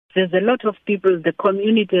There's a lot of people, the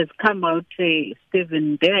community has come out,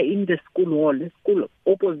 Stephen, they are in the school hall, the school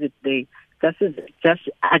opposite there. Just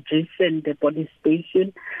adjacent the police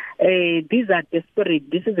station. These are desperate.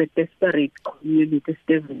 This is a desperate community,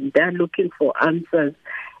 Stephen. They are looking for answers.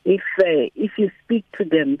 If you speak to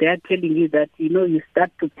them, they are telling you that, you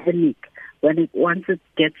start to panic once it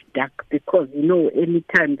gets dark, because,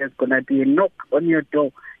 anytime there's going to be a knock on your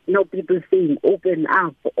door. People saying, open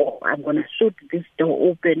up, or I'm going to shoot this door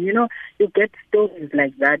open. You get stories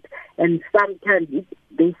like that. And sometimes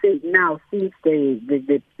they say now, since there's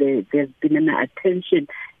been an attention,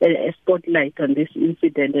 a spotlight on this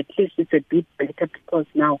incident, at least it's a bit better, because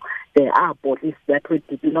now there are police that were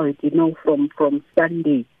deployed, from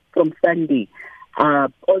Sunday.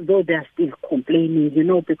 Although they are still complaining,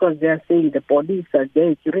 because they are saying the police are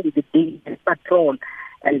there during the day patrol.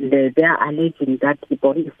 And they are alleging that the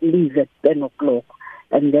police leave at 10 o'clock.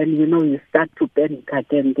 And then, you start to panic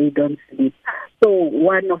again. They don't sleep. So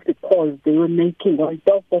one of the calls they were making, on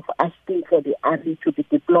top of asking for the army to be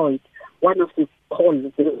deployed, one of the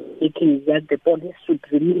calls they were making is that the police should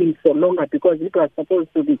remain for longer, because it was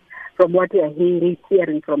supposed to be, from what we are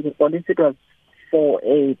hearing from the police, it was for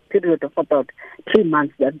a period of about 3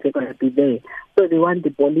 months that they're going to be there. So they want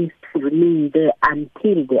the police to remain there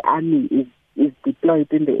until the army is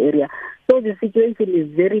deployed in the area. So the situation is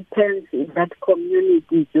very tense in that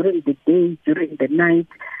community during the day, during the night.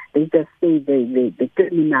 They just say the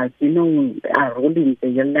criminals, are ruling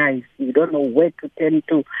their lives. You don't know where to turn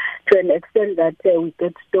to an extent that we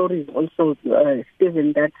get stories also,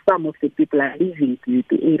 Stephen, that some of the people are leaving the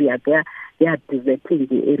area. They are deserting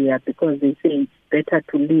the area because they say it's better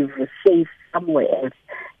to live safe somewhere else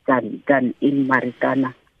than in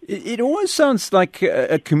Marikana. It always sounds like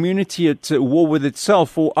a community at war with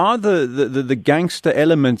itself, or are the gangster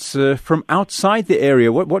elements from outside the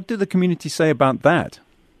area? What do the community say about that?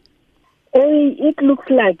 It looks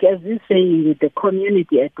like, as you say, the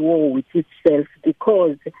community at war with itself,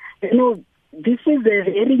 because, this is a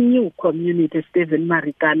very new community, Stephen,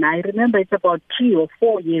 Marikana. I remember it's about 3 or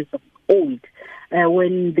 4 years old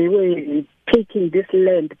when they were taking this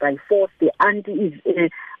land by force. The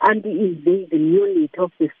anti-invasion unit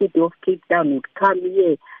of the city of Cape Town would come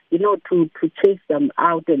here, to chase them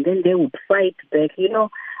out, and then they would fight back,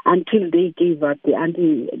 until they gave up. The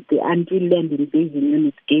anti-land invasion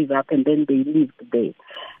unit gave up, and then they lived there.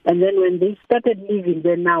 And then when they started living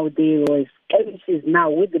there, now there were skirmishes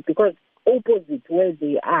now because opposite where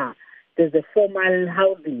they are, there's a formal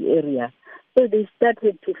housing area. So they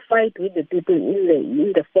started to fight with the people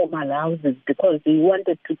in the formal houses, because they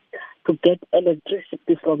wanted to get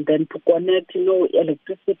electricity from them, to connect,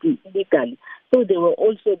 electricity illegally. So there were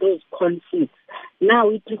also those conflicts. Now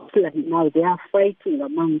it looks like now they are fighting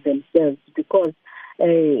among themselves, because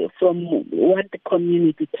from what the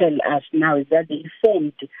community tell us now is that they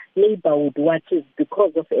formed neighborhood watches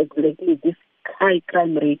because of exactly this high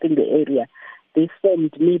crime rate in the area. They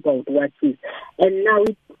formed neighborhood watches. And now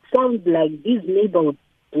it sounds like these neighborhood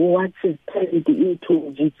watches turned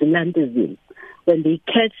into vigilantism. When they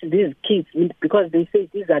catch these kids, because they say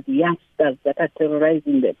these are the youngsters that are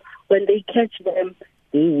terrorizing them, when they catch them,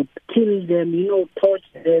 they would kill them, torch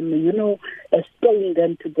them, stone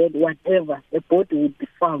them to death, whatever. The body would be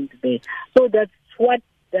found there. So that's what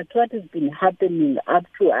has been happening up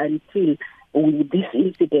to until this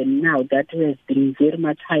incident now that has been very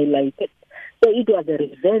much highlighted. So it was a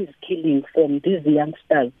revenge killing from these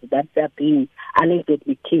youngsters that are being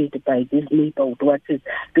allegedly killed by these neighborhood watches,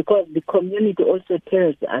 because the community also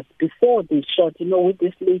tells us before they shot, with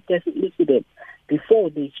this latest incident,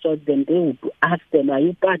 before they shot them, they would ask them, are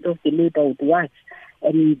you part of the neighborhood watch?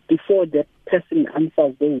 And before the person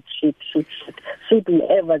answers, they would shoot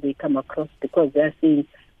whoever they come across, because they're saying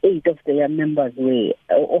 8 of their members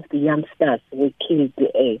of the youngsters were killed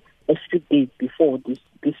a few days before this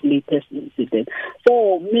latest incident.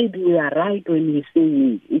 So maybe we are right when we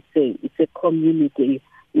say it's a community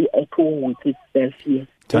at war with itself here.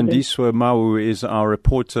 Thandiswa Mawu is our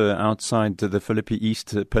reporter outside the Philippi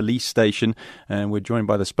East police station, and we're joined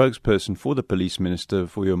by the spokesperson for the police minister,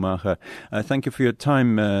 Vuyo Mhaga. Thank you for your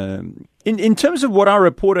time. In terms of what our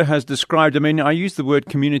reporter has described, I use the word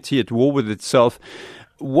community at war with itself.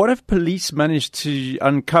 What have police managed to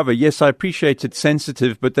uncover? Yes, I appreciate it's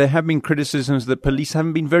sensitive, but there have been criticisms that police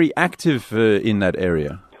haven't been very active in that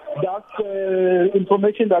area. That's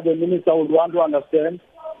information that the minister would want to understand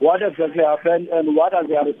what exactly happened and what are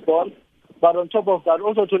their response. But on top of that,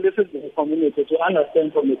 also to listen to the community, to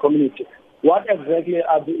understand from the community what exactly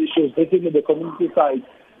are the issues between the community side.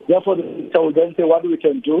 Therefore, the minister will then say what we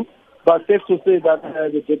can do. But safe to say that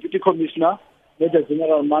the deputy commissioner Major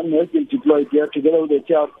General Mann has been deployed here together with the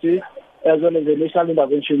TRT as well as the National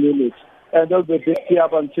Intervention Unit. And they'll be here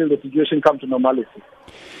up until the situation comes to normality.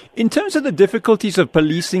 In terms of the difficulties of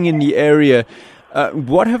policing in the area,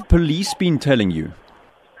 what have police been telling you?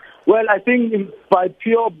 Well, I think by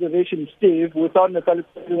pure observation, Steve, without necessarily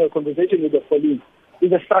having a conversation with the police, is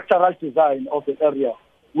the structural design of the area,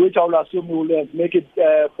 which I will assume will make it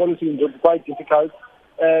policing quite difficult.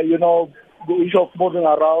 The issue of moving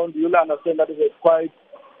around, you'll understand that it's quite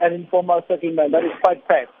an informal settlement that is quite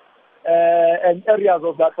packed. And areas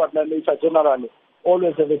of that particular nature generally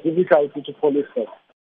always have a difficulty to police them.